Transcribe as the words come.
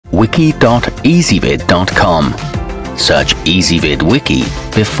wiki.ezvid.com. Search Ezvid Wiki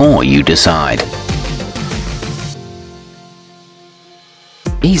before you decide.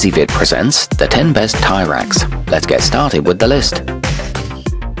 Ezvid presents the 10 best tie racks. Let's get started with the list.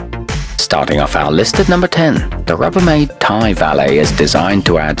 Starting off our list at number 10, the Rubbermaid Tie Valet is designed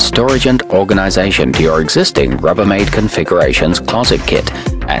to add storage and organization to your existing Rubbermaid configurations closet kit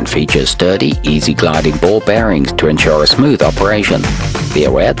and features sturdy, easy gliding ball bearings to ensure a smooth operation. Be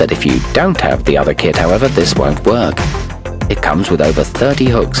aware that if you don't have the other kit, however, this won't work. It comes with over 30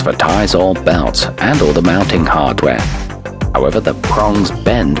 hooks for ties or belts and all the mounting hardware. However, the prongs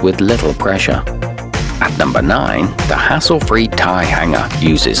bend with little pressure. At number 9, the hassle-free tie hanger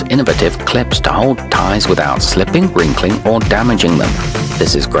uses innovative clips to hold ties without slipping, wrinkling, or damaging them.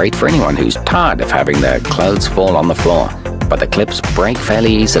 This is great for anyone who's tired of having their clothes fall on the floor, but the clips break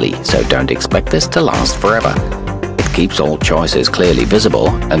fairly easily, so don't expect this to last forever. It keeps all choices clearly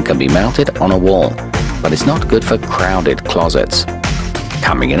visible and can be mounted on a wall, but it's not good for crowded closets.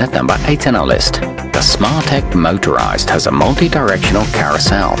 Coming in at number 8 on our list, the Smartek Motorized has a multi-directional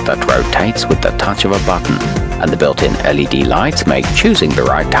carousel that rotates with the touch of a button, and the built-in LED lights make choosing the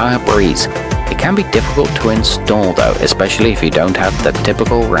right tie a breeze. It can be difficult to install though, especially if you don't have the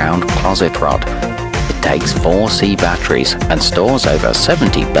typical round closet rod. It takes 4C batteries and stores over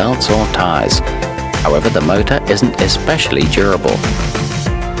 70 belts or ties. However, the motor isn't especially durable.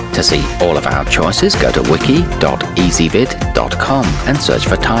 To see all of our choices, go to wiki.ezvid.com and search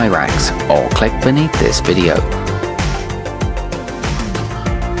for tie racks, or click beneath this video.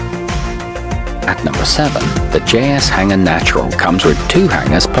 At number 7, the JS Hanger Natural comes with 2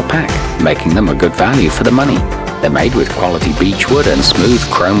 hangers per pack, making them a good value for the money. They're made with quality beechwood and smooth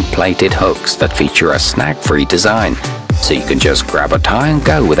chrome-plated hooks that feature a snag-free design, so you can just grab a tie and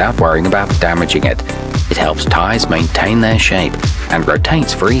go without worrying about damaging it. It helps ties maintain their shape and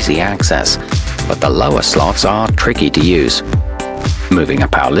rotates for easy access, but the lower slots are tricky to use. Moving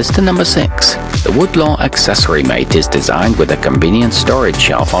up our list to number 6, the woodlore accessory mate is designed with a convenient storage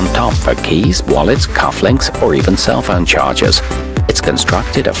shelf on top for keys, wallets, cufflinks, or even cell phone chargers. It's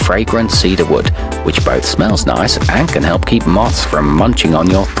constructed of fragrant cedar wood, which both smells nice and can help keep moths from munching on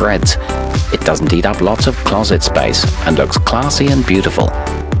your threads. It doesn't eat up lots of closet space and looks classy and beautiful.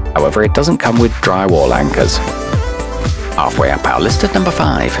 However, it doesn't come with drywall anchors. Halfway up our list at number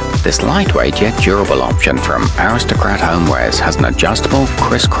 5, this lightweight yet durable option from Aristocrat Homewares has an adjustable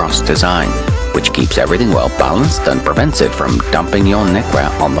crisscross design, which keeps everything well balanced and prevents it from dumping your neckwear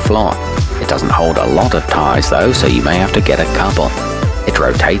on the floor. It doesn't hold a lot of ties though, so you may have to get a couple. It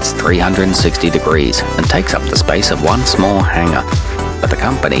rotates 360 degrees and takes up the space of one small hanger, but the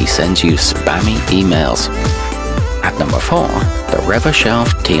company sends you spammy emails. At number 4, the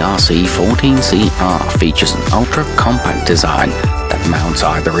rev-a-shelf TRC 14CR features an ultra-compact design that mounts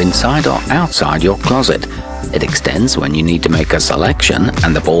either inside or outside your closet. It extends when you need to make a selection,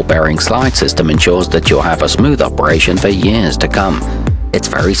 and the ball-bearing slide system ensures that you'll have a smooth operation for years to come. It's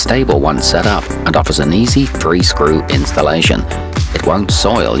very stable once set up and offers an easy 3-screw installation. It won't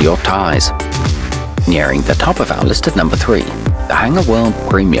soil your ties. Nearing the top of our list at number 3, the hangerworld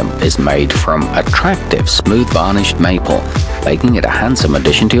Premium is made from attractive smooth varnished maple, making it a handsome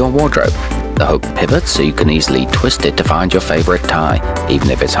addition to your wardrobe. The hook pivots so you can easily twist it to find your favorite tie,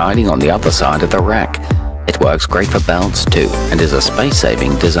 even if it's hiding on the other side of the rack. It works great for belts too, and is a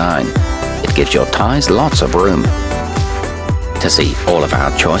space-saving design. It gives your ties lots of room. To see all of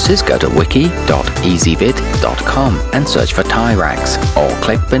our choices, go to wiki.ezvid.com and search for tie racks, or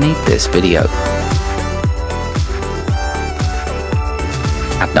click beneath this video.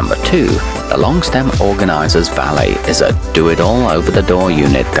 At number 2, the longstem organizer's valet is a do-it-all over-the-door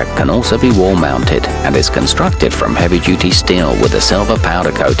unit that can also be wall-mounted and is constructed from heavy-duty steel with a silver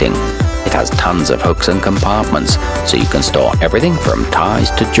powder coating. It has tons of hooks and compartments, so you can store everything from ties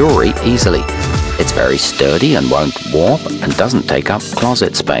to jewelry easily. It's very sturdy and won't warp and doesn't take up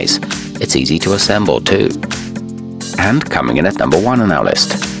closet space. It's easy to assemble too. And coming in at number 1 on our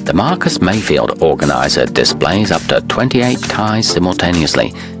list, the Mayfield organizer displays up to 28 ties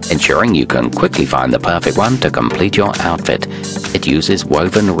simultaneously, ensuring you can quickly find the perfect one to complete your outfit. It uses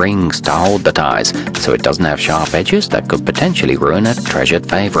woven rings to hold the ties, so it doesn't have sharp edges that could potentially ruin a treasured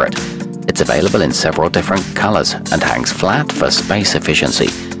favorite. It's available in several different colors and hangs flat for space efficiency.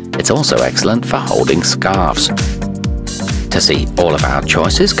 It's also excellent for holding scarves. To see all of our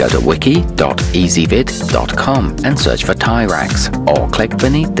choices, go to wiki.ezvid.com and search for tie racks, or click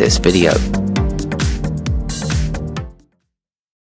beneath this video.